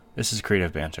This is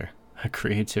Creative Banter, a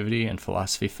creativity and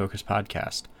philosophy-focused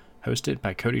podcast hosted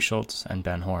by Cody Schultz and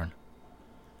Ben Horn.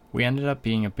 We ended up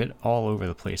being a bit all over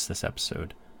the place this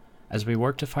episode, as we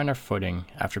worked to find our footing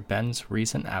after Ben's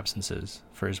recent absences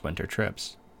for his winter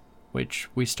trips, which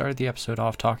we started the episode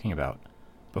off talking about,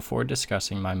 before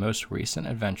discussing my most recent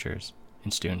adventures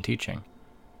in student teaching,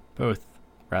 both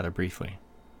rather briefly.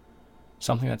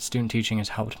 Something that student teaching has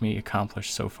helped me accomplish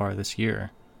so far this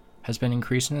year has been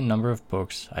increasing the number of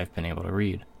books I've been able to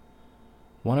read.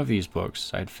 One of these books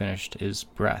I had finished is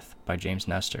Breath by James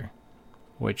Nestor,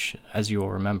 which, as you will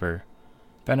remember,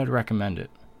 Ben had recommended.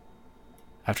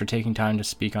 After taking time to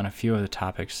speak on a few of the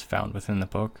topics found within the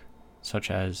book,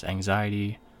 such as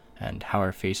anxiety and how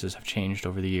our faces have changed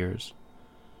over the years,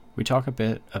 we talk a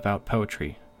bit about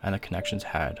poetry and the connections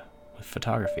had with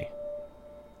photography.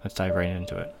 Let's dive right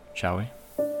into it, shall we?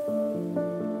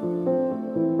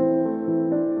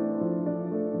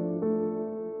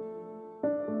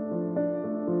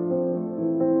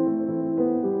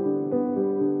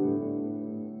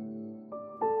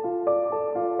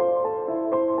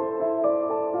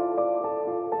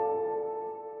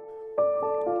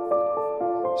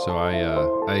 So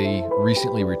I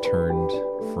recently returned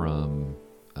from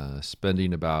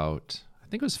spending about, I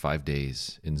think it was 5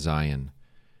 days in Zion.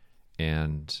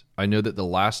 And I know that the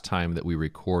last time that we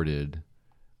recorded,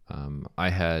 I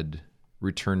had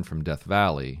returned from Death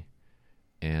Valley.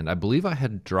 And I believe I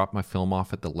had dropped my film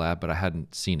off at the lab, but I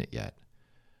hadn't seen it yet.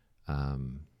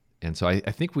 And so I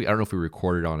think I don't know if we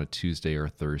recorded on a Tuesday or a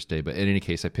Thursday, but in any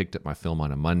case, I picked up my film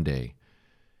on a Monday.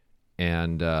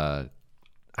 And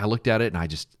I looked at it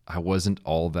and I wasn't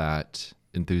all that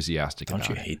enthusiastic about it.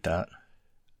 Don't you hate that?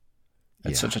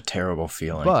 It's such a terrible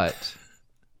feeling. But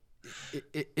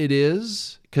it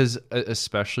is, because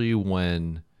especially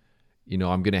when,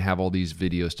 I'm going to have all these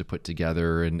videos to put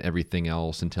together and everything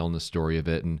else and telling the story of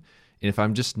it. And if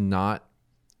I'm just not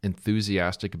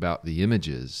enthusiastic about the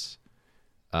images,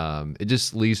 it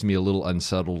just leaves me a little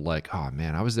unsettled, like, oh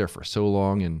man, I was there for so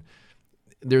long. And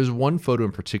there's one photo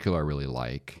in particular I really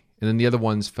like. And then the other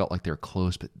ones felt like they were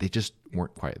close, but they just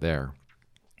weren't quite there.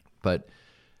 But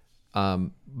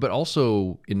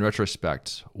also in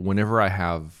retrospect, whenever I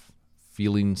have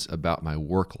feelings about my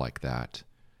work like that,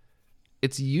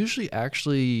 it's usually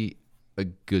actually a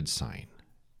good sign.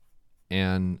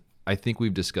 And I think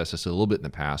we've discussed this a little bit in the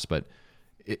past, but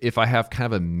if I have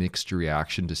kind of a mixed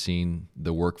reaction to seeing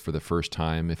the work for the first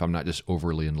time, if I'm not just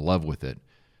overly in love with it,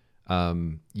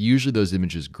 usually those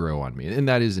images grow on me. And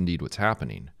that is indeed what's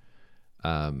happening.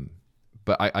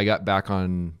 But I got back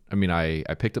on,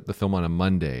 I picked up the film on a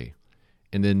Monday,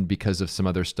 and then because of some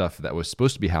other stuff that was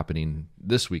supposed to be happening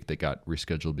this week that got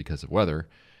rescheduled because of weather,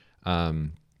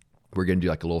 we're going to do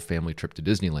like a little family trip to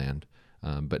Disneyland.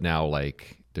 But now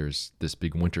there's this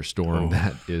big winter storm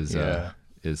that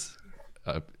is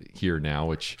here now,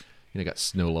 which, got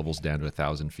snow levels down to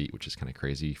 1,000 feet, which is kind of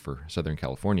crazy for Southern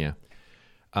California.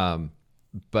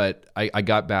 But I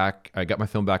got my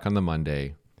film back on the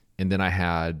Monday. And then I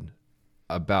had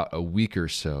about a week or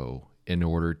so in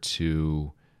order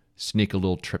to sneak a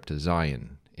little trip to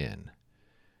Zion in.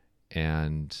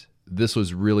 And this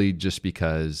was really just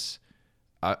because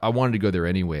I wanted to go there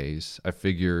anyways. I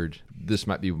figured this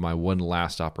might be my one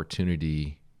last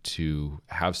opportunity to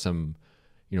have some,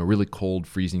 really cold,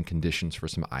 freezing conditions for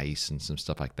some ice and some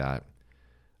stuff like that.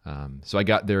 So I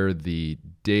got there the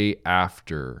day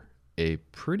after a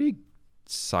pretty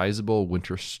sizable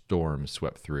winter storm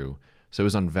swept through. So it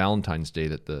was on Valentine's Day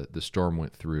that the storm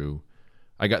went through.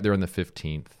 I got there on the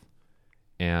 15th,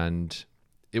 and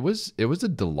it was a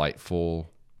delightful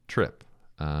trip.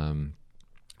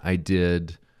 I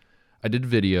did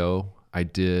video. I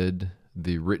did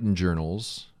the written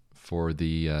journals for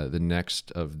the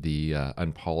next of the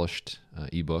unpolished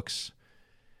ebooks,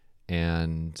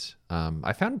 and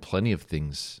I found plenty of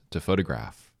things to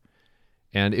photograph.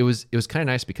 And it was kind of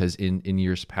nice because in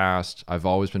years past, I've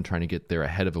always been trying to get there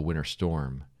ahead of a winter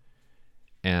storm,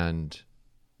 and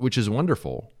which is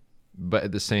wonderful. But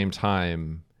at the same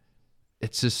time,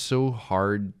 it's just so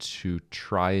hard to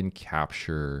try and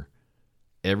capture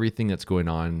everything that's going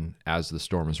on as the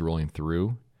storm is rolling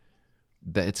through,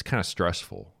 that it's kind of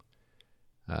stressful.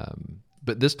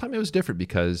 But this time it was different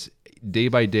because day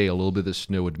by day, a little bit of the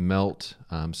snow would melt,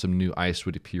 some new ice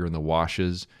would appear in the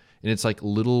washes, and it's like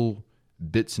little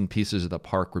bits and pieces of the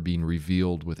park were being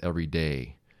revealed with every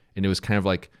day. And it was kind of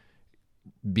like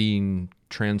being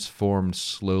transformed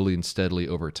slowly and steadily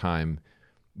over time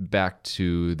back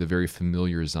to the very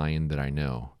familiar Zion that I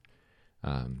know.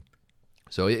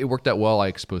 So it worked out well. I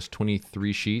exposed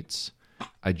 23 sheets.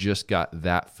 I just got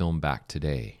that film back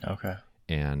today. Okay.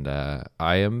 And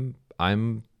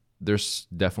I'm there's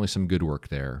definitely some good work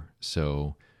there.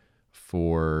 So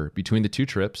for between the two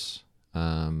trips,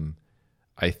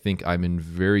 I think I'm in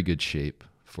very good shape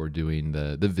for doing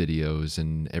the videos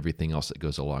and everything else that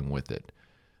goes along with it.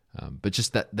 But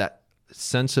just that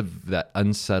sense of that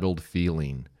unsettled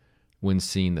feeling when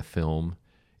seeing the film,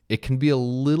 it can be a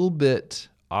little bit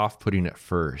off-putting at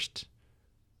first,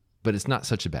 but it's not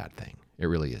such a bad thing. It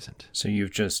really isn't. So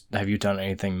have you done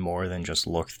anything more than just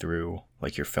look through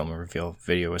like your film reveal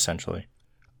video essentially?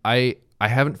 I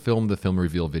haven't filmed the film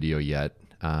reveal video yet.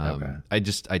 Okay.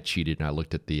 I cheated and I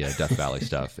looked at the Death Valley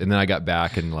stuff, and then I got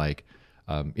back and like,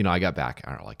 I got back,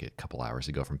 I don't know, like a couple hours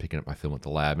ago from picking up my film at the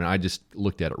lab, and I just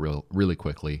looked at it really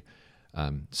quickly.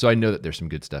 So I know that there's some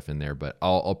good stuff in there, but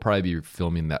I'll probably be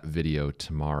filming that video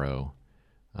tomorrow,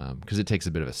 because it takes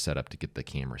a bit of a setup to get the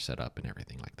camera set up and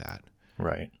everything like that.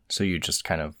 Right. So you just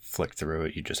kind of flick through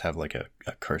it. You just have like a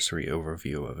cursory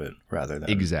overview of it rather than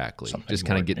exactly just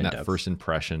kind of getting that first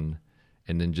impression,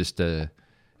 and then just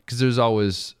because there's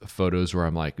always photos where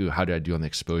I'm like, ooh, how did I do on the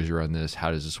exposure on this?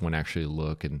 How does this one actually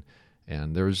look? And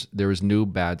there was no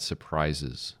bad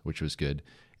surprises, which was good.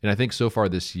 And I think so far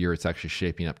this year, it's actually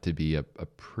shaping up to be a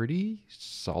pretty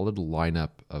solid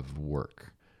lineup of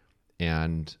work.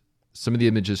 And some of the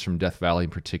images from Death Valley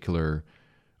in particular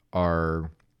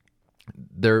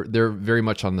they're very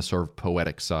much on the sort of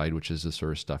poetic side, which is the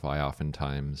sort of stuff I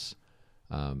oftentimes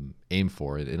aim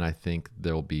for. And I think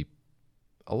there'll be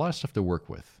a lot of stuff to work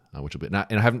with, which will be not.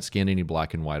 And I haven't scanned any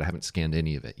black and white. I haven't scanned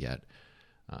any of it yet.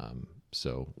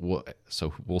 So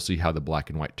we'll see how the black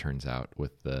and white turns out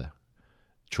with the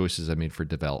choices I made for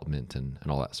development and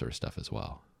all that sort of stuff as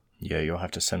well. Yeah, you'll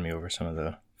have to send me over some of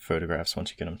the photographs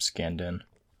once you get them scanned in.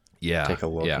 Yeah, take a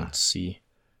look and see.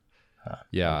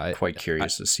 I'm quite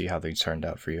curious to see how they turned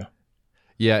out for you.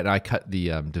 Yeah, and I cut the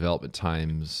development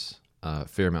times a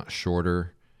fair amount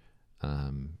shorter,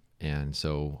 and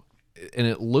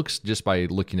it looks, just by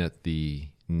looking at the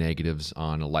negatives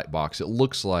on a light box, it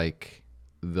looks like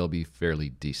they'll be fairly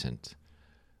decent.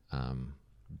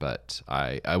 But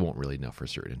I won't really know for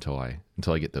certain until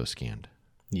I get those scanned.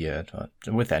 Yeah,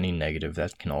 with any negative,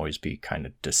 that can always be kind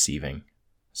of deceiving,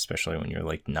 especially when you're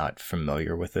like not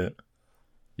familiar with it.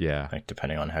 Yeah. Like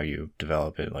depending on how you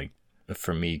develop it, like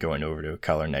for me going over to a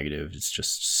color negative, it's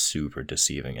just super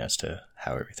deceiving as to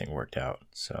how everything worked out.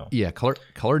 So yeah,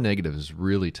 color negative is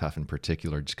really tough in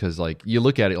particular, just because like you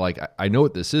look at it like I know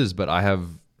what this is, but I have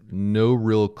no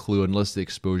real clue unless the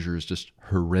exposure is just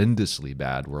horrendously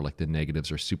bad, where like the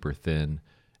negatives are super thin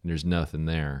and there's nothing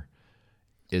there.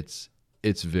 It's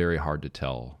very hard to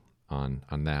tell on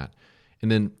that.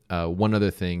 And then one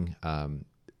other thing,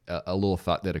 a little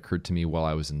thought that occurred to me while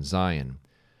I was in Zion.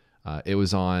 It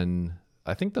was on,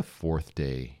 I think, the 4th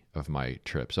day of my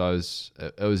trip. So I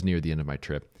was near the end of my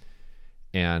trip,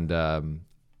 and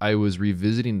I was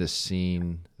revisiting the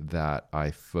scene that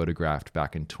I photographed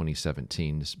back in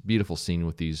 2017. This beautiful scene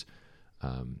with these.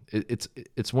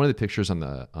 It's one of the pictures on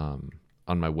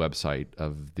my website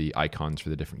of the icons for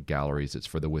the different galleries. It's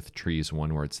for the With Trees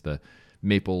one, where it's the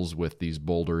maples with these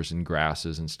boulders and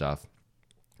grasses and stuff.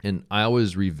 And I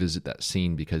always revisit that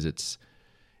scene because it's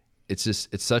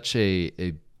such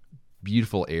a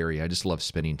beautiful area. I just love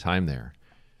spending time there.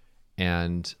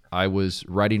 And I was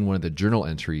writing one of the journal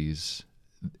entries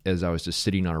as I was just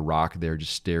sitting on a rock there,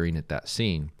 just staring at that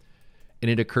scene.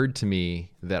 And it occurred to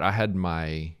me that I had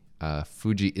my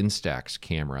Fuji Instax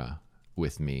camera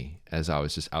with me as I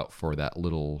was just out for that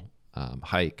little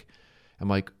hike. I'm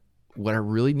like, what I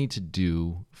really need to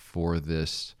do for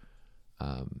this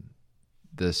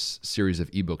series of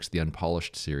ebooks, the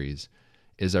Unpolished series,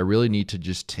 is I really need to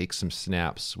just take some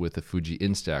snaps with the Fuji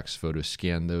Instax photo,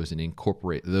 scan those, and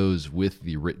incorporate those with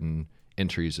the written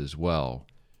entries as well,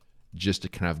 just to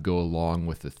kind of go along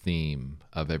with the theme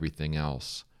of everything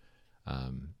else.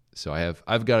 So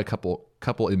I've got a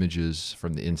couple images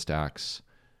from the Instax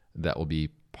that will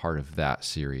be part of that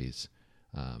series,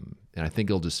 and I think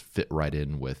it'll just fit right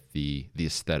in with the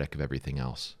aesthetic of everything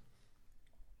else.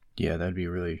 Yeah, that'd be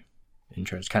really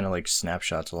interesting. Kind of like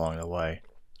snapshots along the way.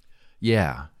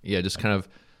 Yeah, just kind of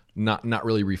not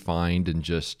really refined and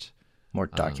just more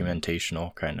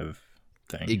documentational kind of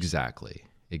thing.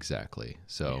 Exactly.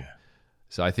 So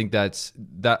I think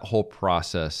that whole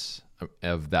process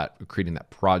of that, creating that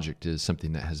project, is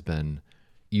something that has been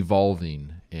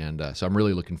evolving, and so I'm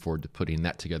really looking forward to putting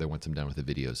that together once I'm done with the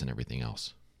videos and everything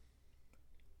else.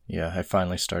 Yeah, I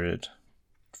finally started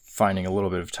finding a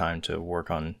little bit of time to work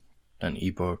on an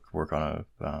ebook, work on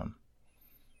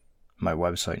my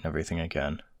website and everything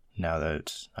again, now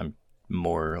that I'm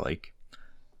more like,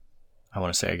 I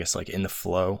want to say, I guess, like in the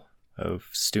flow of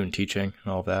student teaching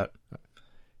and all of that.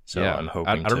 So I'm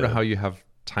hoping I don't know how you have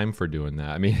time for doing that.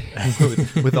 I mean,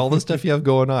 with all the stuff you have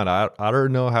going on, I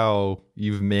don't know how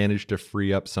you've managed to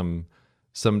free up some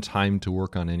time to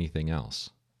work on anything else.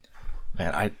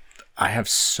 Man, I have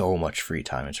so much free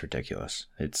time. It's ridiculous.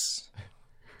 It's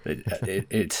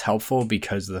helpful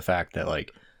because of the fact that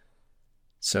like,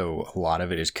 so a lot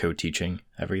of it is co-teaching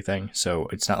everything. So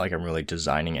it's not like I'm really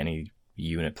designing any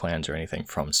unit plans or anything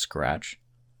from scratch.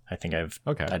 I think I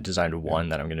designed one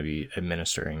that I'm going to be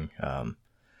administering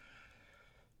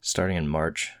starting in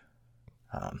March.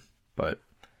 But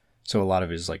so a lot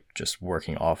of it is like just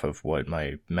working off of what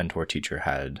my mentor teacher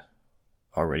had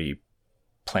already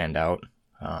planned out,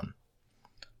 or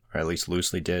at least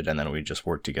loosely did, and then we just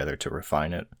worked together to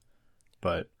refine it.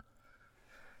 But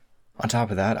on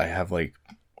top of that, I have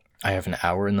an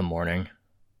hour in the morning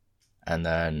and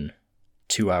then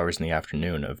 2 hours in the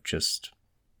afternoon of just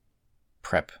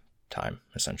prep time,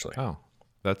 essentially. Oh,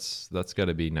 that's got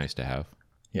to be nice to have.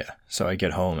 Yeah. So I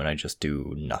get home and I just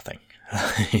do nothing,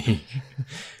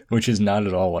 which is not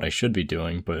at all what I should be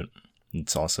doing, but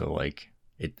it's also like,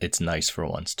 it's nice for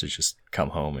once to just come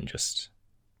home and just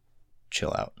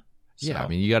chill out. Yeah. So, I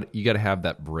mean, you got to have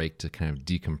that break to kind of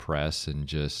decompress and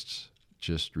just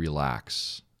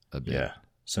relax a bit. yeah.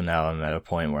 So now I'm at a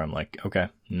point where I'm like, okay,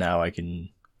 now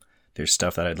there's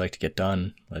stuff that I'd like to get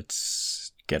done.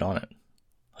 Let's get on it.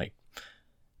 Like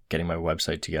getting my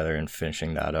website together and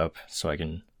finishing that up so I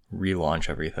can relaunch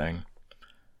everything.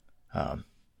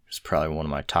 It's probably one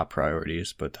of my top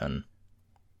priorities, but then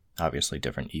obviously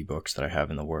different ebooks that I have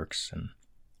in the works and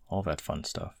all that fun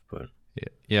stuff. But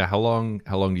yeah. How long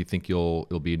do you think you'll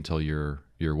be until your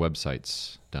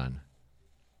website's done?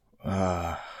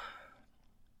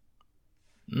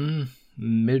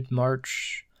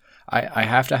 Mid-March. I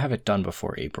have to have it done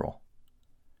before April,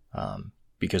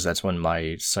 because that's when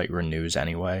my site renews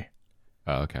anyway.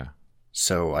 Oh, okay.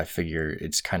 So I figure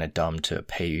it's kind of dumb to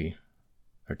pay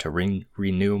or to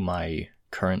renew my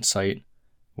current site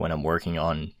when I'm working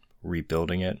on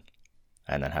rebuilding it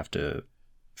and then have to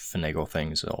finagle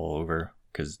things all over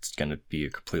because it's going to be a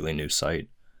completely new site.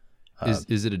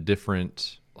 Is it a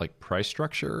different like price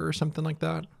structure or something like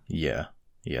that? Yeah.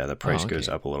 Yeah, the price okay. goes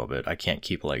up a little bit. I can't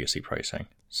keep legacy pricing.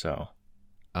 So.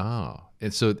 Oh.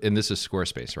 And this is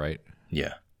Squarespace, right?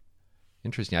 Yeah.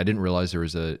 Interesting. I didn't realize there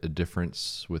was a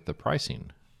difference with the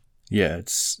pricing. Yeah,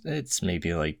 it's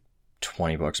maybe like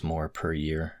 $20 more per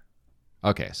year.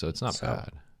 Okay, so it's not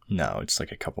bad. No, it's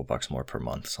like a couple bucks more per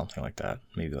month, something like that.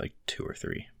 Maybe like 2 or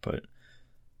 3, but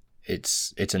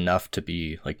it's enough to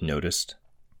be like noticed,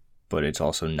 but it's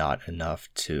also not enough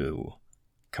to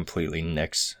completely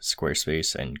nix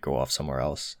Squarespace and go off somewhere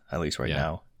else, at least right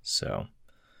now. So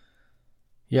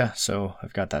yeah, so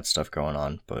I've got that stuff going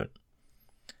on, but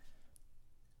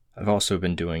I've also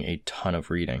been doing a ton of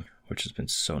reading, which has been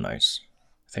so nice.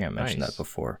 I think I mentioned that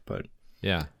before, but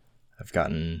yeah,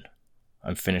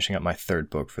 I'm finishing up my 3rd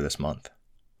book for this month.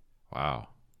 Wow.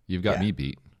 You've got me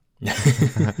beat.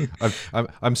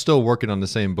 I'm still working on the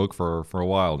same book for a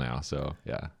while now. So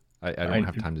yeah, I don't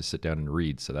have time to sit down and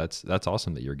read. So that's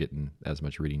awesome that you're getting as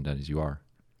much reading done as you are.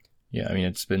 Yeah. I mean,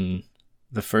 it's been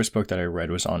the first book that I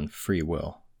read was on free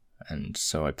will. And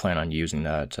so I plan on using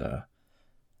that,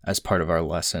 as part of our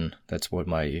lesson. That's what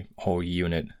my whole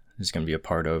unit is going to be a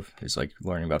part of, is like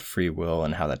learning about free will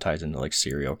and how that ties into like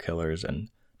serial killers and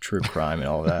true crime and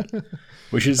all that,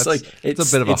 which is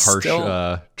it's a bit of a harsh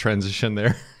transition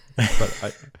there.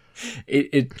 But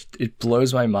it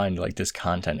blows my mind, like this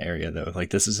content area though. Like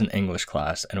this is an English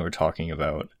class and we're talking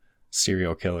about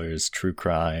serial killers, true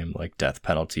crime, like death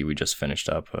penalty. We just finished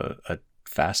up a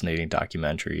fascinating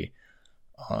documentary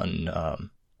on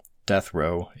death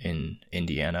row in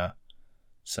Indiana.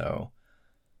 So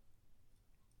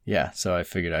yeah, so I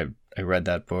figured I read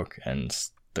that book and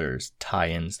there's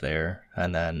tie-ins there.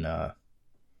 And then I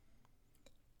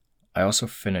also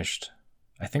finished,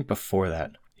 I think before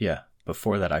that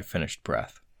I finished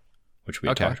Breath, which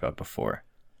we talked about before.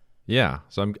 Yeah,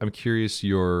 so I'm curious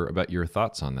about your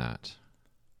thoughts on that.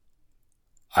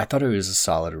 I thought it was a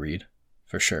solid read,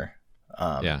 for sure.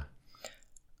 Yeah.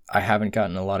 I haven't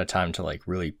gotten a lot of time to like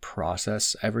really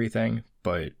process everything,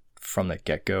 but from the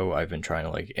get-go, I've been trying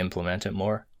to like implement it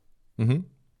more. Mm-hmm.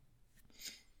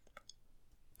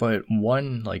 But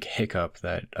one like hiccup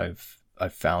that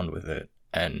I've found with it,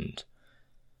 and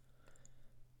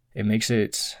it makes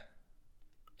it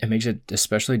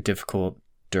especially difficult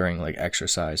during like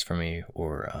exercise for me,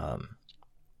 or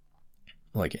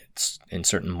like it's in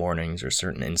certain mornings or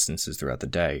certain instances throughout the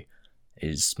day,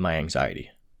 is my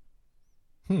anxiety.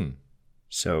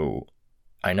 So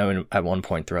I know at one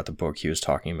point throughout the book he was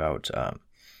talking about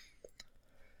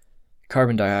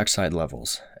carbon dioxide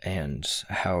levels and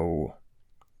how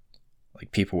like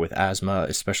people with asthma,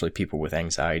 especially people with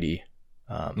anxiety,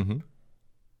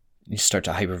 you start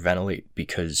to hyperventilate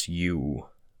because your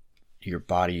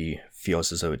body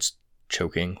feels as though it's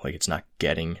choking, like it's not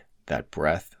getting that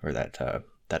breath or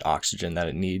that oxygen that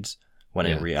it needs, when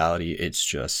in reality it's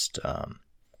just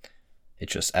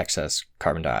excess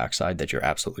carbon dioxide that you're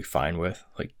absolutely fine with.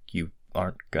 Like you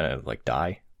aren't gonna like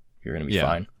die, you're gonna be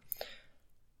fine.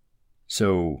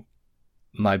 So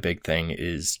my big thing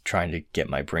is trying to get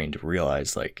my brain to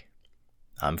realize like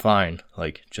I'm fine,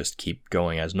 like just keep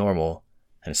going as normal.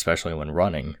 And especially when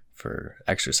running for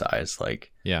exercise,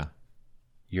 like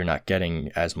you're not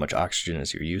getting as much oxygen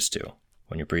as you're used to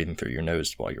when you're breathing through your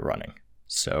nose while you're running.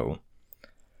 So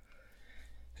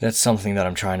that's something that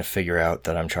I'm trying to figure out,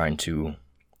 that I'm trying to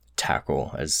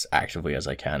tackle as actively as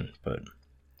I can. But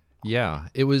yeah,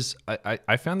 it was,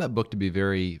 I found that book to be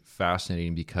very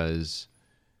fascinating because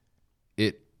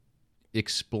it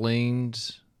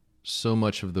explained so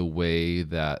much of the way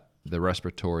that the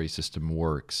respiratory system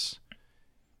works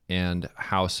and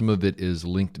how some of it is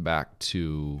linked back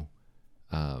to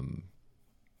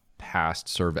past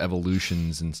sort of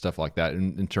evolutions and stuff like that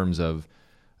in terms of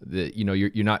the,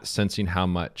 you're not sensing how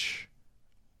much,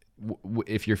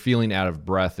 if you're feeling out of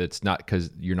breath, it's not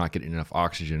because you're not getting enough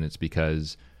oxygen. It's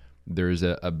because there's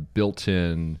a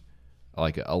built-in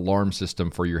like alarm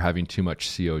system for you're having too much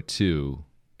CO2,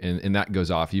 and that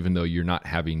goes off even though you're not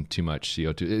having too much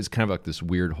CO2. It's kind of like this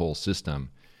weird whole system.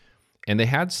 And they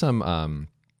had some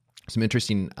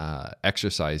interesting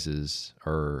exercises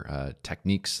or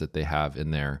techniques that they have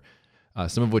in there,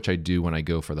 some of which I do when I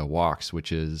go for the walks,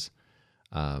 which is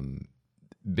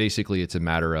basically it's a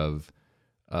matter of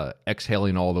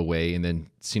exhaling all the way and then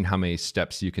seeing how many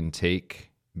steps you can take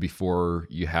before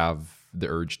you have the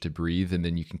urge to breathe. And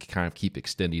then you can kind of keep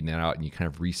extending that out and you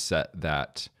kind of reset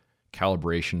that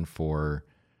calibration for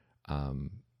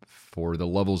the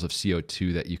levels of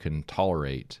CO2 that you can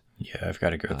tolerate. Yeah, I've got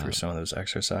to go through some of those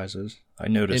exercises. I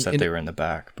noticed that they were in the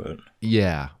back, but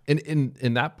yeah,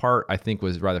 and that part I think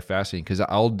was rather fascinating because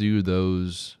I'll do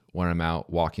those when I'm out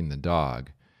walking the dog,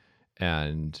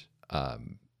 and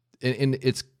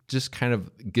it's just kind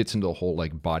of gets into a whole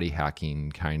like body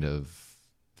hacking kind of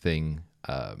thing.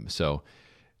 So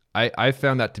I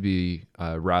found that to be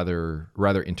rather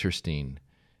interesting,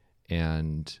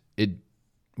 and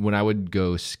when I would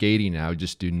go skating, I would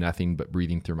just do nothing but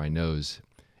breathing through my nose.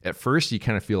 At first, you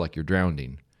kind of feel like you're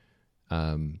drowning.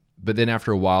 But then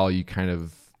after a while, you kind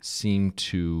of seem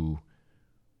to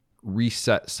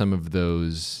reset some of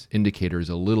those indicators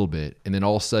a little bit. And then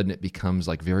all of a sudden, it becomes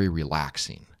like very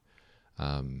relaxing.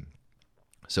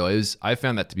 So I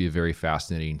found that to be a very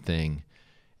fascinating thing.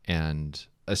 And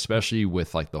especially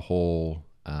with like the whole,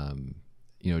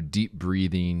 deep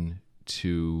breathing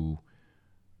to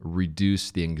reduce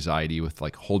the anxiety with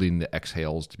like holding the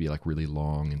exhales to be like really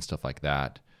long and stuff like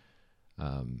that.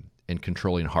 And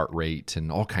controlling heart rate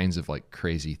and all kinds of like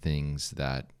crazy things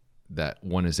that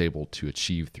one is able to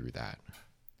achieve through that.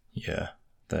 Yeah,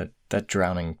 that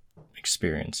drowning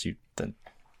experience, that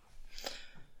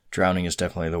drowning is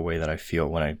definitely the way that I feel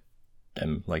when I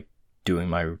am like doing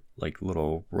my like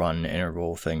little run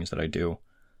interval things that I do,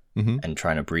 and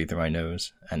trying to breathe through my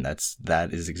nose. And that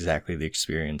is exactly the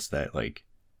experience that like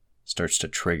starts to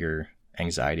trigger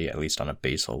anxiety, at least on a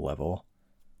basal level.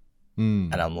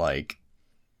 And I'm like,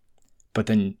 but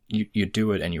then you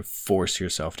do it and you force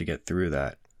yourself to get through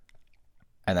that.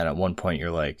 And then at one point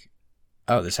you're like,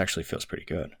 oh, this actually feels pretty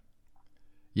good.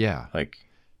 Yeah. Like,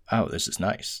 oh, this is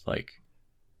nice. Like,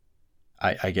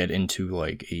 I get into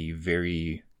like a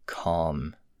very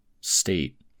calm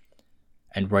state.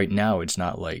 And right now it's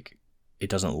not like, it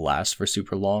doesn't last for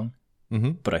super long.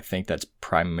 But I think that's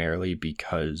primarily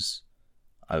because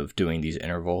of doing these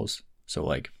intervals. So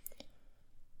like,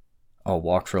 I'll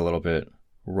walk for a little bit,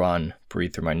 run,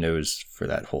 breathe through my nose for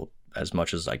that whole, as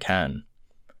much as I can.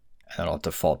 And then I'll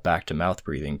default back to mouth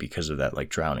breathing because of that like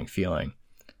drowning feeling.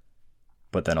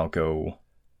 But then I'll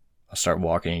start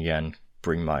walking again,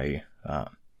 bring my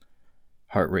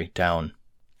heart rate down,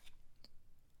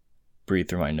 breathe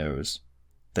through my nose,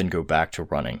 then go back to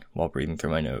running while breathing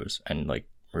through my nose, and like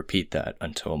repeat that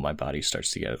until my body starts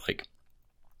to get like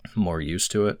more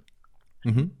used to it.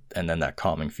 And then that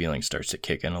calming feeling starts to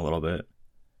kick in a little bit.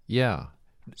 Yeah.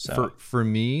 So for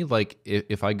me, like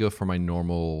if I go for my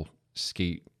normal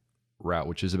skate route,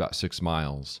 which is about 6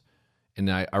 miles, and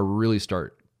I really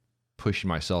start pushing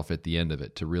myself at the end of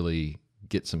it to really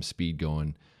get some speed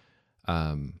going.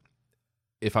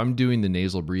 If I'm doing the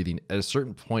nasal breathing, at a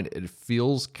certain point, it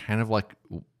feels kind of like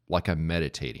I'm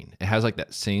meditating. It has like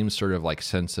that same sort of like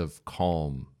sense of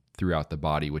calm throughout the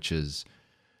body, which is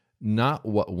not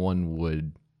what one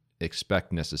would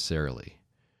expect necessarily.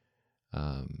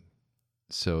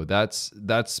 So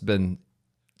that's been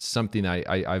something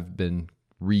I've been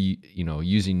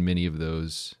using many of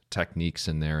those techniques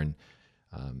in there, and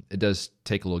it does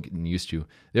take a little getting used to.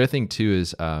 The other thing too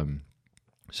is,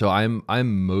 so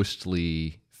I'm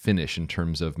mostly Finnish in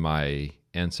terms of my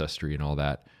ancestry and all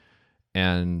that,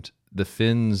 and the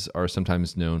Finns are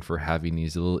sometimes known for having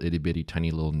these little itty bitty tiny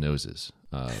little noses,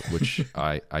 which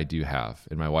I do have,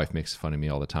 and my wife makes fun of me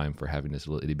all the time for having this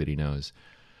little itty bitty nose.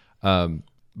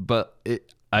 But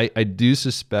I do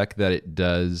suspect that it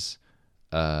does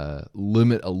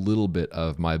limit a little bit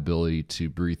of my ability to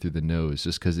breathe through the nose,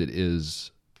 just because it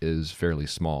is fairly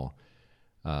small.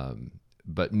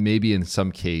 But maybe in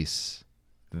some case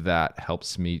that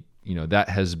helps me. That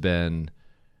has been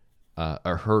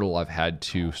a hurdle I've had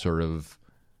to sort of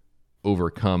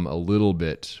overcome a little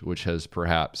bit, which has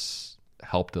perhaps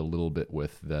helped a little bit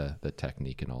with the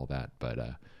technique and all that. But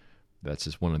that's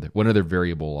just one other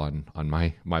variable on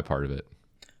my part of it.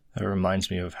 That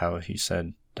reminds me of how he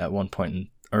said at one point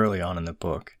early on in the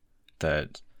book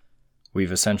that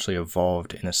we've essentially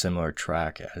evolved in a similar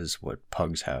track as what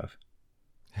pugs have.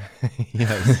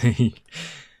 Yes.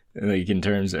 Like in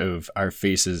terms of our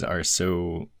faces are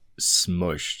so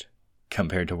smushed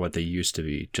compared to what they used to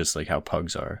be, just like how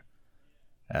pugs are.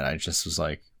 And I just was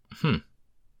like, all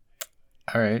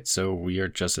right, so we are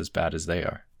just as bad as they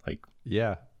are. Like,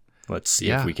 yeah. Let's see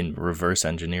if we can reverse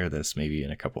engineer this maybe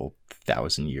in a couple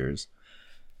 1,000 years.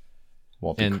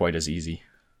 Won't be quite as easy.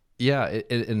 Yeah,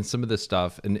 and some of this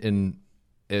stuff, and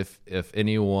if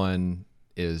anyone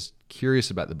is curious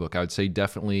about the book, I would say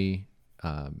definitely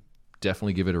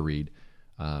give it a read.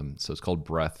 So it's called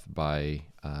Breath by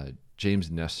James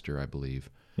Nestor, I believe.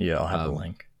 Yeah, I'll have the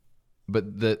link.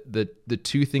 But the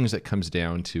two things that comes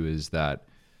down to is that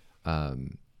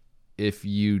if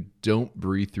you don't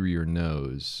breathe through your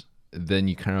nose, then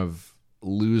you kind of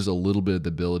lose a little bit of the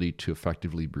ability to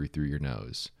effectively breathe through your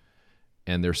nose.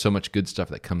 And there's so much good stuff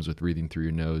that comes with breathing through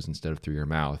your nose instead of through your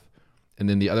mouth. And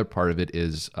then the other part of it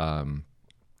is,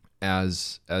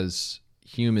 as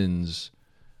humans,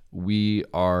 we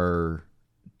are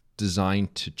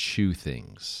designed to chew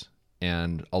things.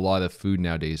 And a lot of food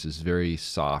nowadays is very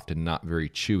soft and not very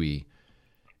chewy.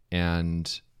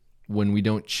 And when we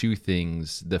don't chew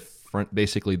things, the front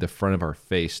of our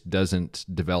face doesn't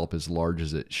develop as large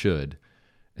as it should.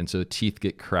 And so the teeth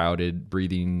get crowded,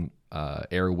 breathing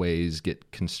airways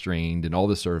get constrained, and all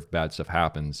this sort of bad stuff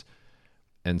happens.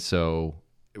 And so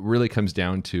it really comes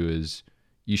down to is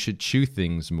you should chew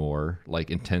things more, like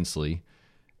intensely,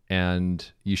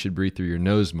 and you should breathe through your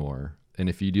nose more. And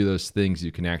if you do those things,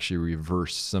 you can actually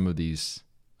reverse some of these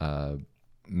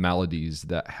maladies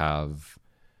that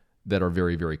are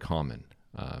very, very common,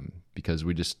 because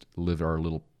we just live our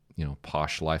little,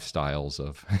 posh lifestyles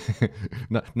of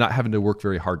not having to work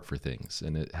very hard for things,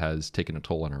 and it has taken a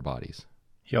toll on our bodies.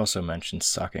 He also mentioned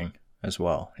sucking as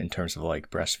well in terms of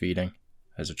like breastfeeding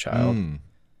as a child.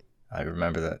 I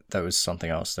remember that was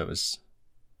something else that was,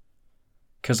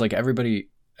 because like everybody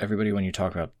when you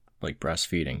talk about like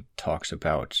breastfeeding talks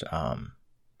about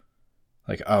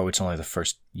like, oh, it's only the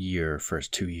first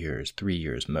 2 years, 3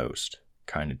 years most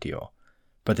kind of deal.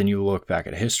 But then you look back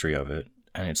at history of it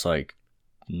and it's like,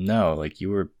 no, like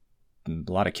a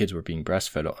lot of kids were being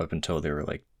breastfed up until they were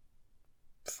like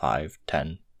 5,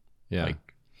 10. Yeah. Like,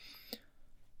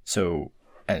 so,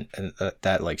 and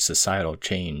that like societal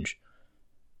change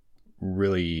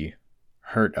really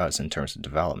hurt us in terms of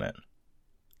development.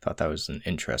 Thought that was an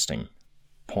interesting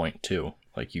point too.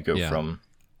 Like you go from,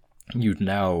 you've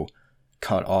now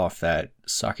cut off that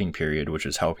sucking period, which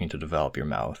is helping to develop your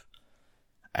mouth.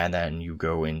 And then you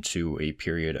go into a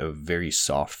period of very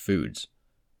soft foods.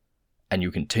 And you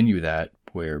continue that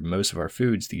where most of our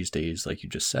foods these days, like you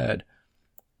just said,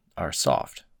 are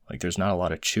soft. Like there's not a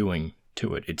lot of chewing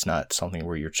to it. It's not something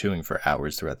where you're chewing for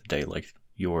hours throughout the day like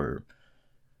your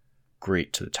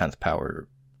great to the 10th power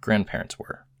grandparents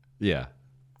were. Yeah.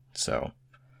 So,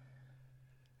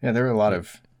 yeah, there are a lot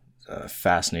of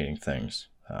fascinating things.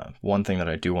 One thing that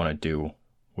I do want to do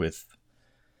with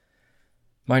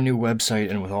my new website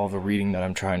and with all the reading that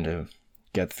I'm trying to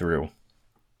get through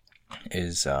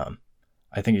is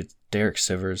I think it's Derek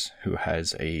Sivers who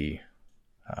has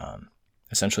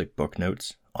essentially book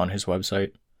notes on his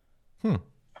website.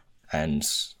 And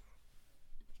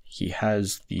he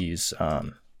has these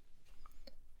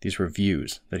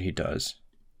reviews that he does.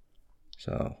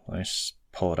 So let me just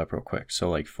pull it up real quick. So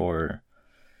like for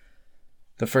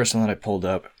the first one that I pulled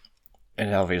up,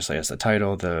 it obviously has the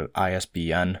title, the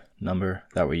ISBN number.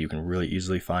 That way you can really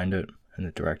easily find it in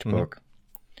the direct book.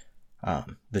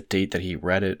 the date that he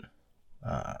read it,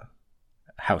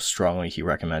 how strongly he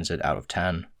recommends it out of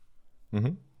 10,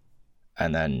 Mm-hmm.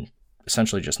 and then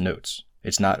essentially just notes.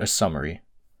 It's not a summary,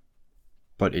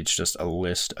 but it's just a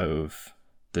list of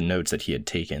the notes that he had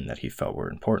taken that he felt were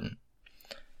important.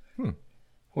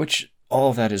 Which, all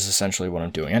of that is essentially what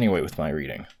I'm doing anyway with my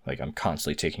reading. Like, I'm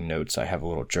constantly taking notes. I have a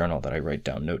little journal that I write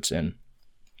down notes in.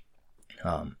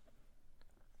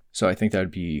 So I think that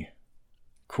would be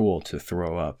cool to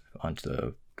throw up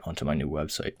onto my new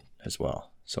website as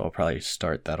well. So I'll probably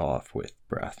start that off with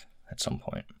breath at some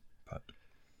point. But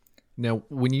Now,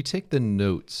 when you take the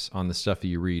notes on the stuff that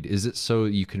you read, is it so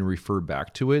you can refer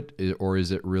back to it, or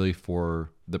is it really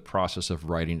for the process of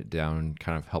writing it down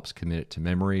kind of helps commit it to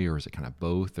memory, or is it kind of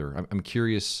both? Or I'm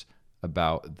curious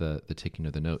about the taking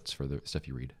of the notes for the stuff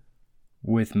you read.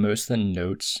 with most of the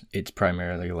notes, it's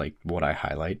primarily like what I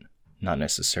highlight, not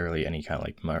necessarily any kind of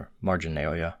like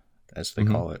marginalia, as they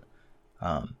call it.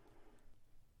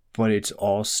 But it's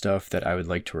all stuff that I would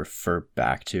like to refer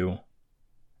back to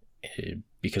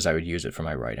because I would use it for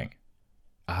my writing.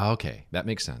 Ah, okay. That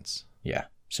makes sense. Yeah.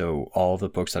 So all the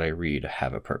books that I read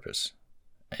have a purpose.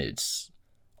 It's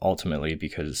ultimately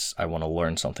because I want to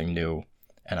learn something new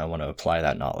and I want to apply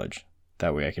that knowledge.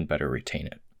 That way I can better retain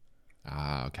it.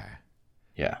 Ah, okay.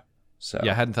 Yeah. So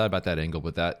Yeah, I hadn't thought about that angle,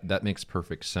 but that makes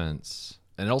perfect sense.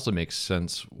 And it also makes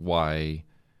sense why,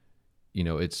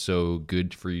 it's so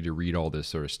good for you to read all this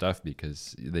sort of stuff,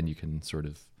 because then you can sort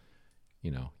of,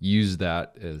 use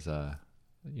that as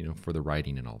for the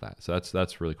writing and all that. So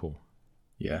that's really cool.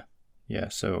 Yeah. Yeah.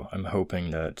 So I'm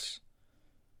hoping that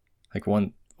like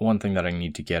one thing that I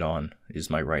need to get on is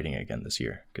my writing again this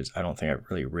year, because I don't think I've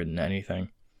really written anything.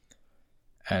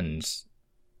 And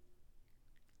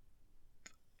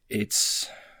it's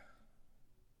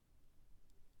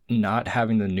not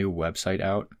having the new website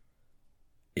out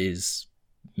is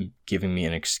giving me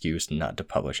an excuse not to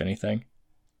publish anything.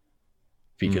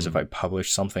 Because if I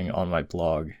publish something on my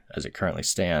blog as it currently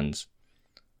stands,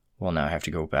 well, now I have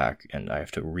to go back and I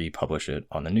have to republish it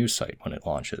on the news site when it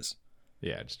launches.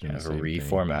 Yeah, just I have to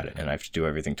reformat it and I have to do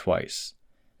everything twice.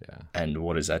 Yeah. And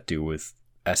what does that do with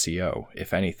SEO,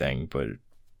 if anything? But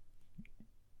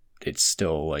it's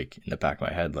still like in the back of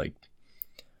my head, like,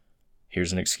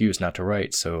 here's an excuse not to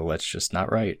write, so let's just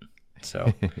not write.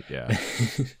 So yeah.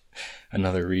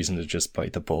 another reason to just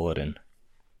bite the bullet and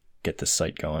get the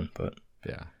site going. But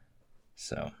Yeah.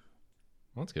 so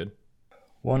Well, that's good.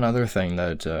 one other thing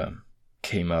that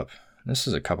came up, this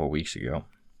is a couple weeks ago,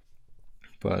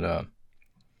 but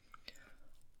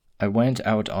I went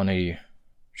out on a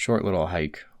short little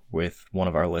hike with one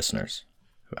of our listeners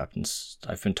who happens,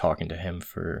 I've been talking to him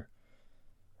for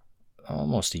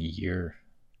almost a year,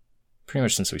 pretty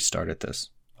much since we started this,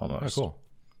 almost. Oh,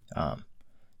 cool.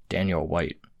 Daniel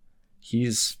White.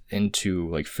 He's into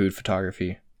like food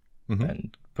photography,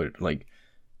 and but like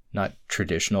not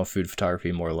traditional food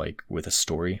photography, more like with a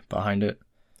story behind it.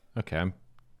 Okay,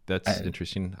 that's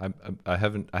interesting. I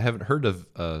haven't heard of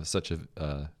such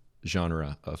a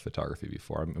genre of photography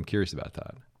before. I'm curious about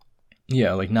that.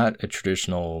 Yeah, like not a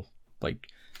traditional, like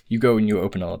you go and you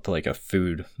open up like a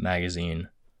food magazine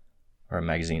or a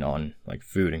magazine on like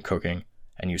food and cooking,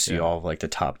 and you see all of like the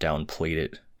top down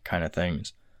plated kind of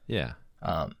things. Yeah.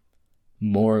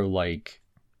 More like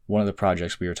one of the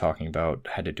projects we were talking about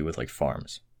had to do with like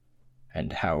farms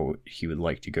and how he would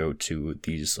like to go to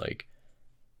these like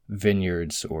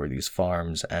vineyards or these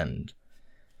farms and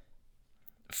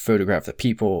photograph the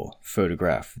people,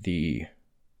 photograph the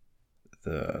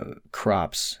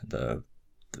crops, the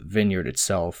vineyard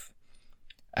itself,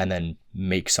 and then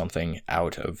make something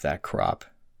out of that crop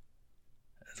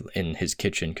in his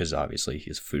kitchen, because obviously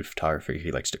he's a food photographer,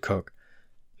 he likes to cook.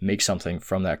 Make something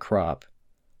from that crop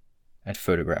and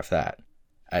photograph that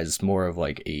as more of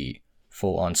like a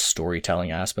full-on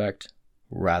storytelling aspect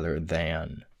rather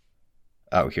than,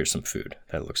 oh, here's some food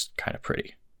that looks kind of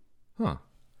pretty. Huh.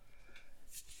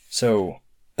 So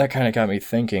that kind of got me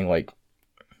thinking like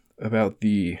about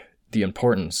the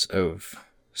importance of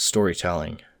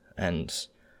storytelling, and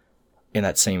in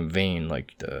that same vein,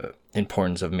 like the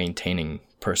importance of maintaining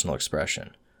personal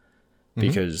expression,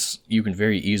 because you can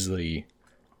very easily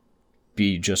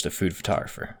be just a food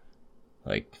photographer,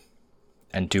 like,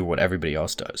 and do what everybody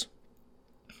else does.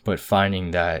 But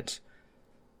finding that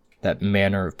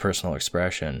manner of personal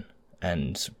expression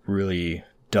and really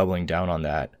doubling down on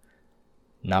that,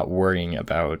 not worrying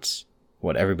about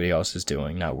what everybody else is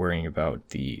doing, not worrying about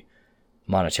the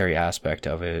monetary aspect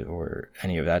of it or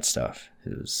any of that stuff,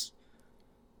 was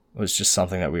just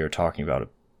something that we were talking about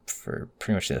for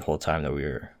pretty much the whole time that we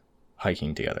were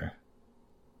hiking together.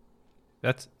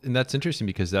 That's interesting,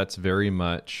 because that's very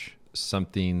much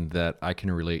something that I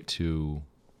can relate to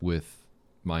with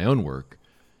my own work.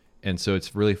 And so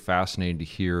it's really fascinating to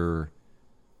hear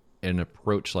an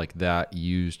approach like that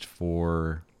used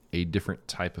for a different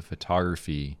type of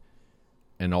photography,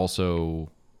 and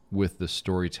also with the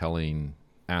storytelling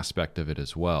aspect of it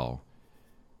as well.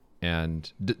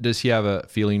 And does he have a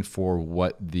feeling for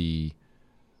what the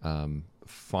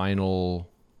final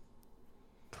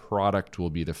product will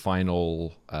be, the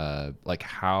final, like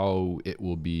how it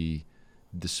will be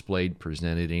displayed,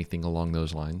 presented, anything along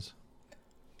those lines?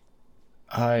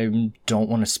 I don't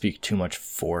want to speak too much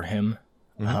for him,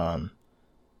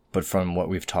 but from what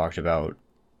we've talked about,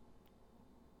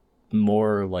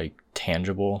 more like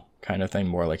tangible kind of thing,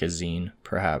 more like a zine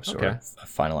perhaps, or a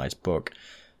finalized book.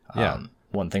 Yeah.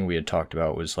 One thing we had talked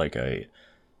about was like a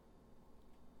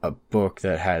book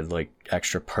that had like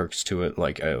extra perks to it,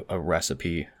 like a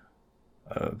recipe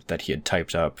that he had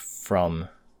typed up from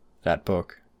that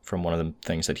book, from one of the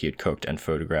things that he had cooked and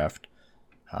photographed.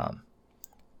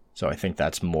 So I think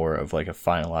that's more of like a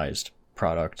finalized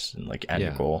product and like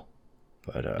end goal.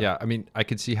 But yeah, I mean, I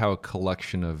could see how a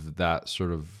collection of that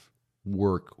sort of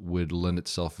work would lend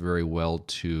itself very well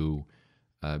to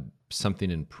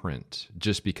something in print,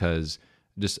 just because,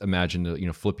 just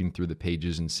imagine, flipping through the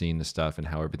pages and seeing the stuff and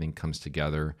how everything comes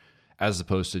together, as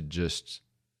opposed to just,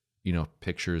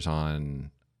 pictures on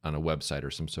a website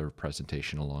or some sort of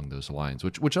presentation along those lines,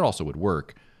 which also would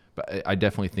work. But I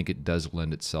definitely think it does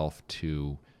lend itself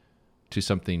to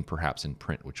something perhaps in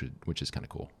print, which is kind of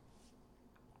cool.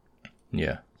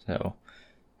 Yeah. So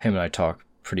him and I talk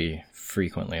pretty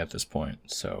frequently at this point.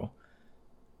 So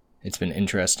it's been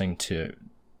interesting to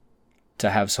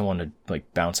have someone to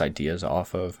like bounce ideas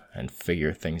off of and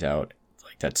figure things out,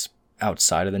 like that's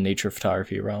outside of the nature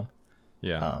photography realm.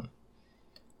 Yeah.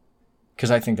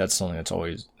 Because I think that's something that's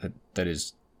always that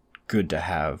is good to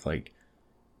have, like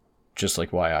just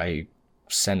like why I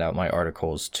send out my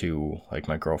articles to like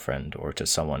my girlfriend or to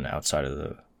someone outside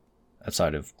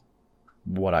of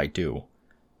what I do,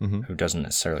 who doesn't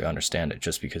necessarily understand it,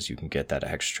 just because you can get those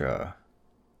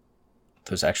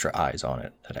extra eyes on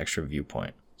it, that extra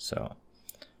viewpoint. So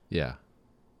yeah,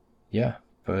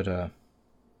 but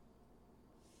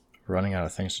running out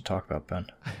of things to talk about, Ben.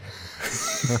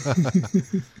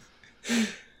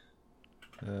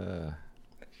 All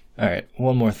right,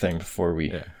 one more thing before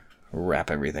we wrap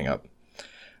everything up.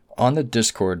 On the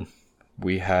Discord,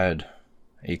 we had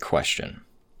a question,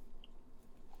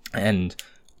 and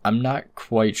I'm not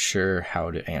quite sure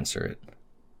how to answer it,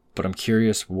 but I'm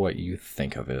curious what you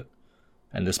think of it.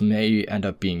 And this may end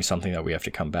up being something that we have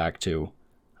to come back to.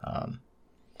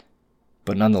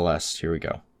 But nonetheless, here we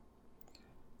go.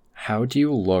 How do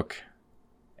you look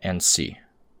and see?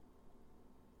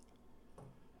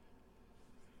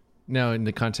 Now, in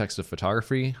the context of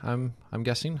photography, I'm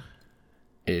guessing.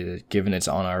 Given it's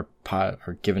on our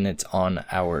given it's on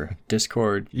our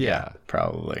Discord, yeah,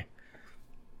 probably.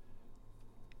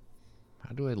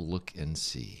 How do I look and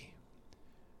see?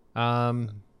 See,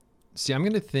 I'm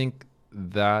going to think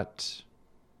that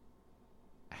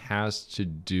has to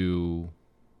do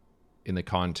in the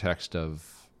context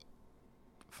of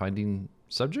finding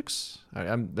subjects.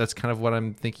 That's kind of what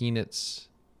I'm thinking.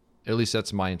 At least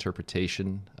that's my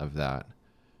interpretation of that.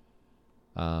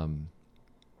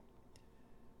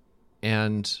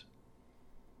 And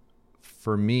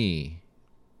for me,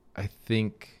 I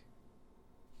think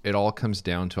it all comes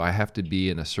down to I have to be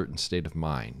in a certain state of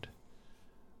mind.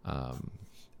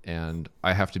 And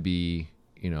I have to be,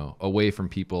 away from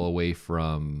people, away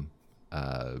from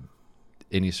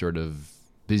any sort of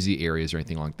busy areas or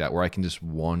anything like that, where I can just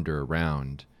wander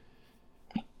around.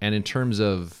 And in terms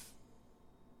of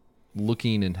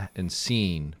looking and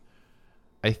seeing,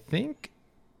 I think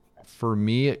for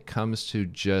me it comes to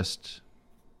just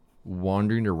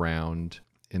wandering around,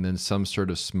 and then some sort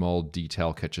of small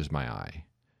detail catches my eye.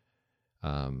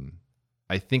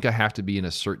 I think I have to be in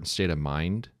a certain state of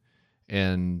mind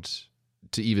and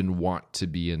to even want to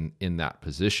be in that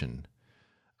position.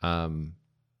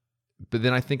 But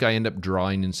then I think I end up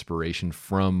drawing inspiration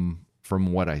from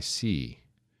what I see.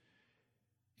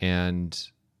 And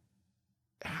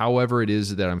however it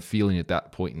is that I'm feeling at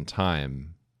that point in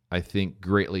time, I think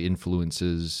greatly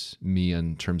influences me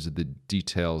in terms of the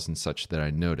details and such that I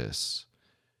notice.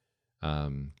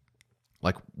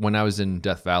 Like when I was in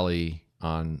Death Valley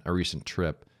on a recent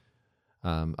trip,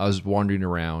 I was wandering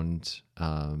around,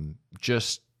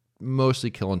 just mostly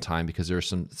killing time because there's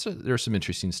some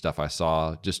interesting stuff I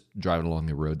saw just driving along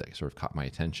the road that sort of caught my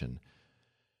attention.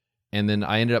 And then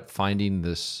I ended up finding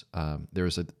this. There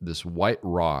was this white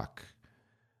rock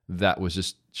that was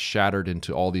just shattered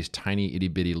into all these tiny itty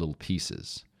bitty little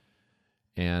pieces.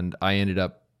 And I ended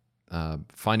up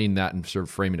finding that and sort of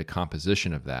framing a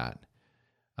composition of that.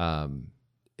 And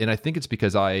I think it's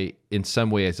because in some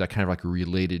ways, I kind of like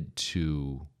related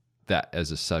to that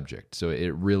as a subject. So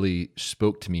it really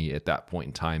spoke to me at that point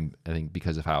in time, I think,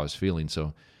 because of how I was feeling.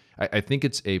 So I think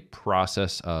it's a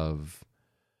process of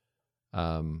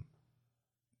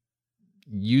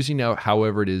using out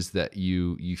however it is that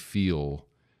you feel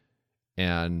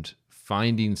and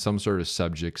finding some sort of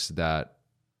subjects that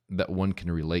one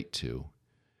can relate to.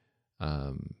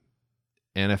 And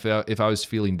if I was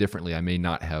feeling differently, I may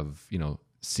not have,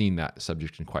 seen that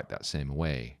subject in quite that same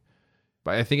way.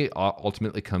 But I think it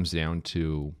ultimately comes down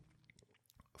to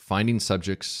finding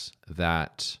subjects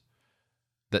that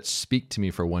speak to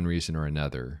me for one reason or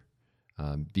another,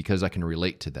 because I can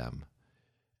relate to them.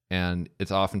 And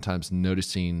it's oftentimes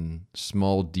noticing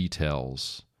small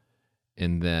details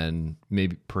and then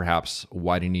maybe perhaps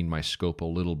widening my scope a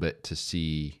little bit to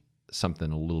see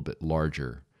something a little bit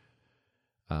larger.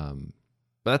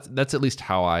 But that's at least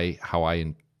how I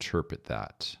interpret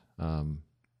that.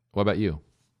 What about you?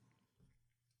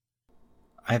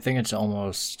 I think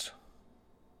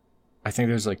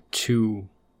there's like two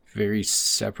very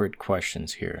separate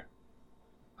questions here.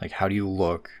 Like, how do you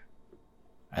look?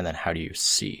 And then how do you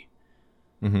see?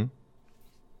 Mm-hmm.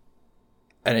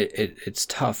 And it's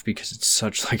tough because it's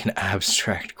such like an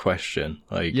abstract question.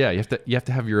 Like, yeah, you have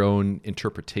to have your own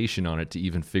interpretation on it to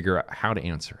even figure out how to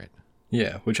answer it.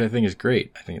 Yeah, which I think is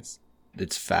great. I think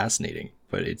it's fascinating,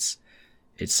 but it's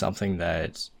something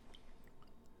that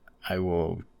I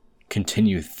will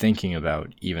continue thinking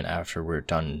about even after we're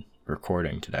done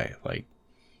recording today. Like,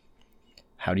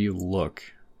 how do you look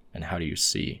and how do you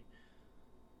see?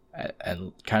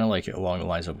 And kind of like along the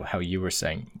lines of how you were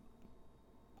saying,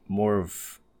 more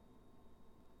of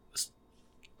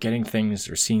getting things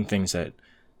or seeing things that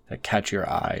catch your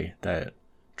eye, that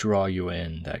draw you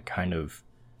in, that kind of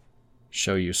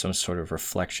show you some sort of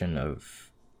reflection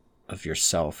of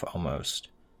yourself almost.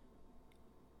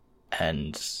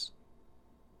 And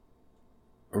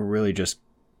really just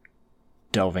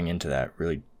delving into that,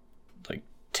 really like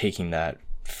taking that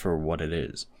for what it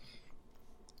is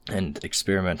and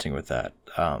experimenting with that.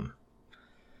 But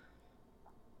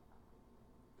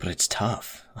it's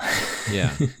tough.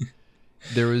 Yeah.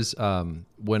 There was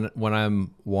when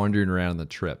I'm wandering around the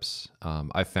trips,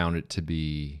 I found it to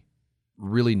be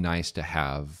really nice to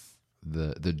have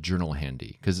the journal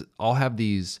handy, because I'll have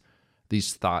these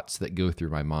thoughts that go through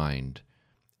my mind,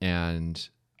 and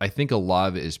I think a lot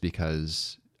of it is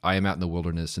because I am out in the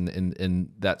wilderness, and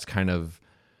that's kind of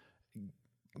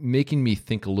making me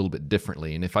think a little bit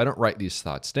differently. And if I don't write these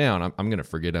thoughts down, I'm going to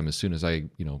forget them as soon as I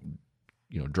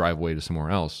drive away to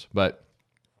somewhere else. But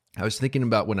I was thinking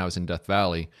about when I was in Death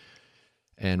Valley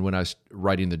and when I was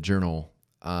writing the journal,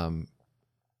 and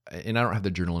I don't have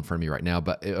the journal in front of me right now,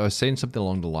 but I was saying something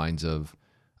along the lines of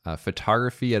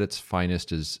photography at its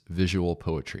finest is visual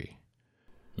poetry.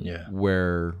 Yeah.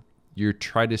 Where you're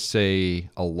trying to say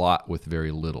a lot with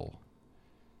very little.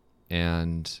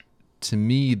 And to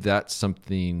me, that's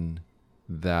something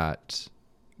that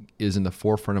is in the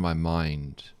forefront of my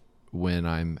mind when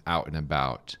I'm out and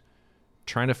about,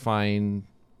 trying to find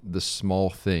the small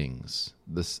things,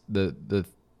 the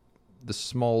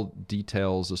small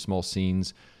details, the small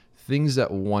scenes, things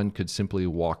that one could simply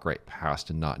walk right past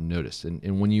and not notice.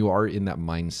 And when you are in that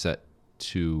mindset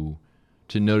to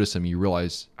notice them, you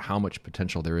realize how much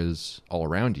potential there is all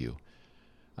around you.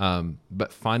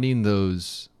 But finding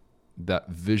that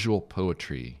visual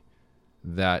poetry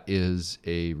that is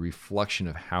a reflection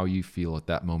of how you feel at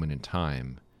that moment in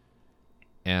time.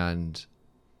 And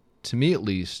to me, at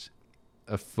least,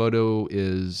 a photo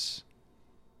is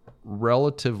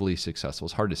relatively successful.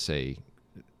 It's hard to say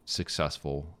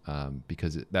successful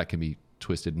because that can be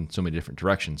twisted in so many different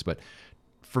directions. But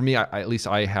for me, at least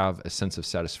I have a sense of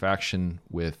satisfaction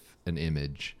with an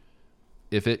image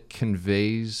if it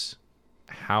conveys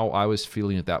how I was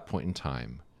feeling at that point in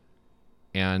time.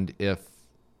 And if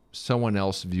someone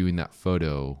else viewing that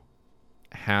photo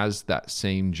has that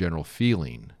same general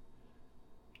feeling,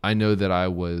 I know that I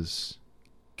was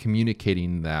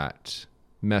communicating that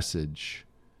message,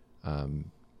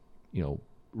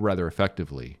 rather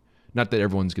effectively. Not that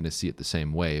everyone's going to see it the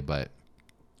same way, but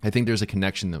I think there's a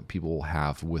connection that people will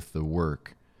have with the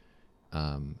work,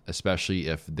 especially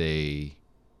if they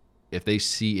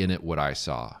see in it what I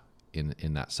saw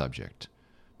in that subject.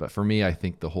 But for me, I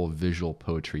think the whole visual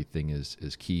poetry thing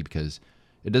is key, because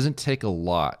it doesn't take a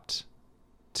lot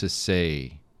to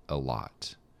say a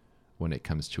lot when it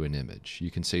comes to an image. You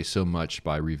can say so much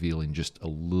by revealing just a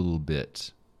little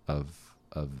bit of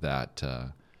that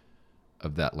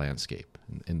landscape,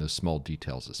 in those small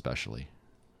details especially.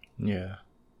 Yeah.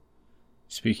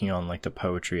 Speaking on like the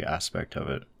poetry aspect of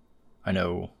it, I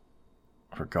know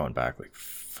we're going back like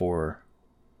 5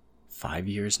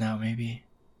 years now, maybe.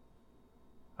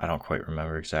 I don't quite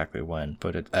remember exactly when,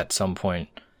 but at some point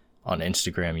on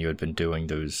Instagram, you had been doing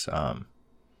those.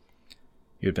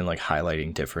 You had been like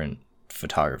highlighting different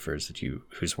photographers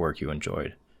whose work you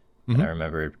enjoyed, and I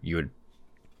remember you had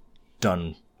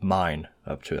done mine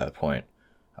up to that point,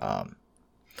 and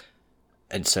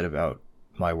said about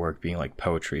my work being like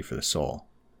poetry for the soul.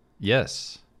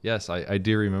 Yes, I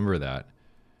do remember that.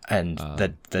 And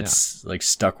that's like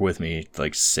stuck with me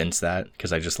like since that,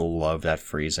 because I just love that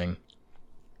phrasing.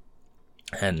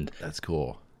 And that's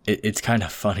cool. It's kind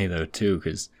of funny though too,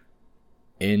 because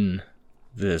in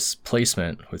this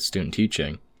placement with student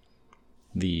teaching,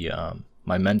 the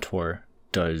my mentor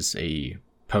does a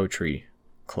poetry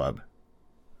club,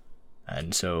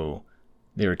 and so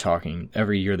they were talking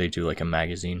every year. They do like a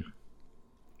magazine,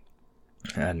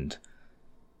 and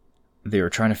they were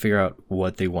trying to figure out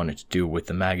what they wanted to do with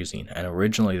the magazine. And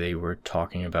originally they were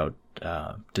talking about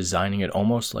designing it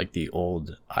almost like the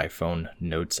old iPhone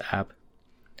Notes app,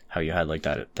 how you had like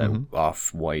that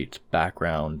off-white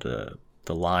background, the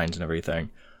lines and everything,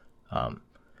 and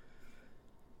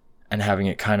having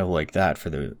it kind of like that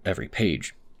for every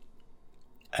page.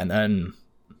 And then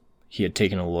he had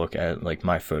taken a look at like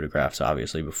my photographs,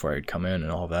 obviously, before I'd come in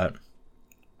and all that.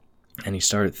 And he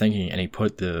started thinking, and he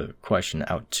put the question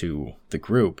out to the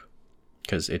group,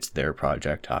 because it's their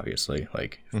project, obviously,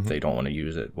 like if they don't want to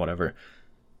use it, whatever.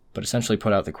 But essentially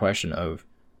put out the question of,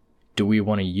 do we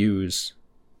want to use,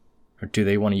 or do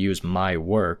they want to use my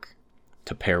work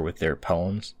to pair with their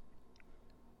poems?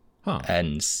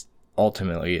 And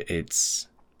ultimately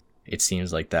it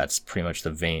seems like that's pretty much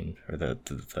the vein, or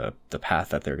the path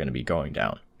that they're going to be going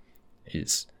down,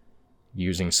 is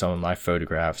using some of my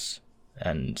photographs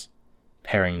and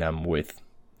pairing them with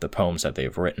the poems that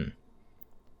they've written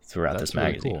throughout this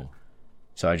magazine. Really cool.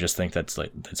 So I just think that's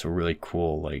a really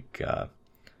cool, like,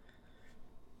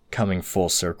 coming full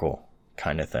circle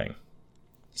kind of thing.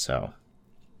 So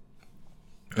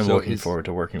I'm looking forward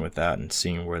to working with that and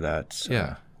seeing where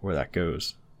that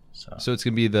goes. So it's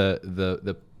gonna be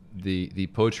the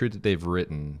poetry that they've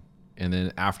written, and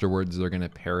then afterwards they're gonna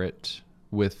pair it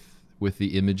with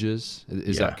the images.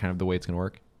 Is that kind of the way it's gonna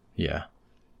work? Yeah.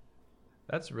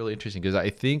 That's really interesting, because I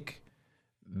think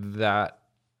that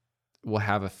will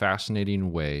have a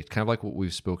fascinating way, kind of like what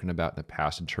we've spoken about in the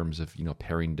past in terms of,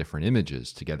 pairing different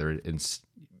images together. And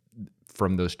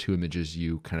from those two images,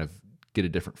 you kind of get a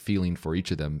different feeling for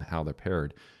each of them, how they're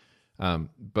paired.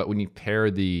 But when you pair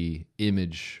the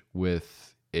image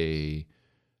with a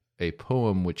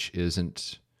poem, which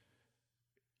isn't,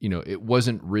 it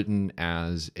wasn't written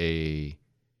as in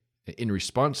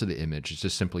response to the image, it's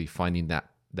just simply finding that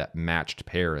matched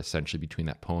pair essentially between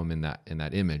that poem and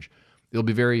that image. It'll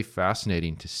be very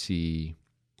fascinating to see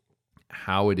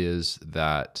how it is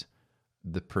that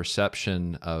the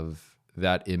perception of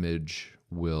that image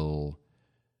will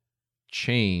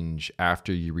change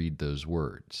after you read those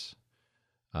words.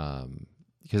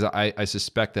 Because I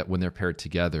suspect that when they're paired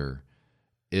together,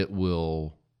 it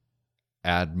will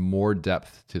add more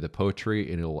depth to the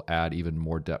poetry, and it'll add even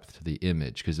more depth to the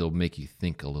image, because it'll make you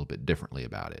think a little bit differently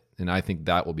about it. And I think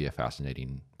that will be a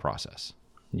fascinating process.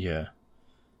 Yeah.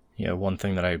 One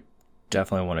thing that I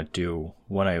definitely want to do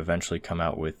when I eventually come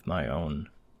out with my own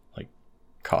like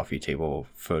coffee table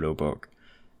photo book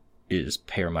is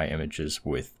pair my images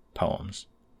with poems,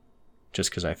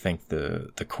 just because I think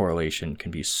the correlation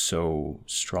can be so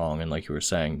strong, and like you were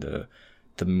saying,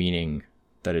 the meaning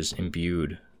that is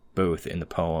imbued both in the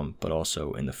poem but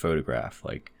also in the photograph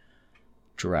like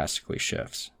drastically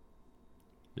shifts.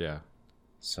 Yeah.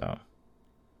 So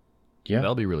yeah,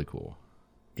 that'll be really cool.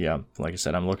 Yeah, like I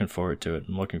said, I'm looking forward to it.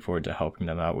 I'm looking forward to helping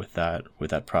them out with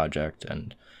that project.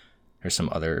 And there's some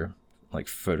other like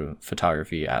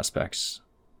photography aspects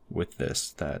with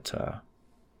this that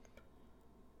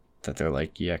they're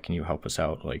like, yeah, can you help us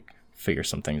out, like figure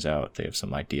some things out? They have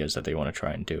some ideas that they want to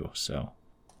try and do. So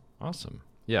awesome.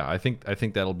 Yeah, I think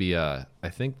that'll be that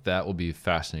will be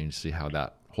fascinating to see how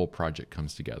that whole project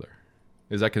comes together.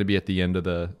 Is that going to be at the end of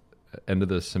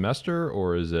the semester,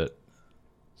 or is that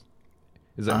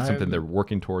something they're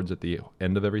working towards at the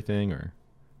end of everything? Or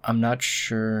I'm not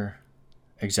sure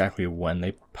exactly when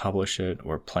they publish it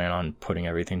or plan on putting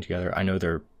everything together. I know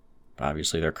they're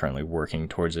currently working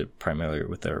towards it primarily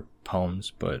with their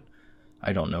poems, but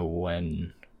I don't know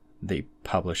when they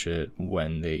publish it,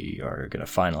 when they are going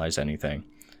to finalize anything,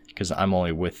 because I'm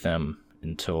only with them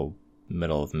until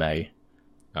middle of May.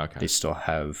 Okay. They still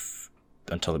have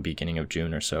until the beginning of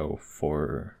June or so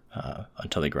for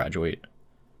until they graduate.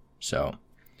 So,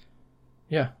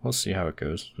 yeah, we'll see how it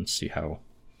goes and see how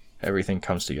everything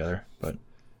comes together. But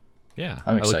yeah,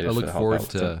 I'm excited. I look to forward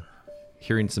help out to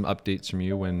hearing some updates from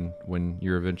you when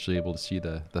you're eventually able to see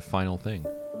the final thing.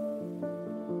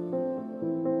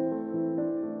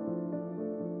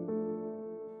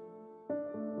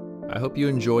 I hope you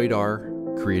enjoyed our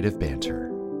creative banter.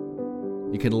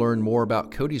 You can learn more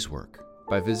about Cody's work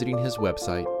by visiting his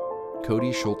website,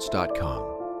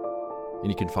 codyschultz.com, and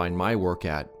you can find my work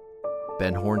at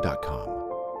benhorn.com.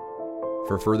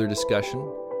 For further discussion,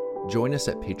 join us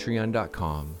at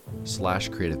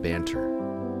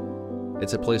patreon.com/creativebanter.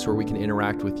 It's a place where we can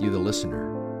interact with you, the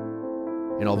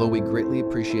listener. And although we greatly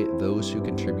appreciate those who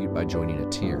contribute by joining a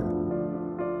tier,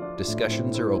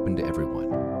 discussions are open to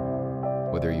everyone,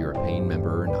 whether you're a paying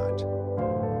member or not.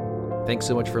 Thanks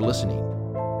so much for listening,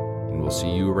 and we'll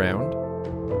see you around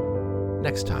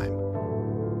next time.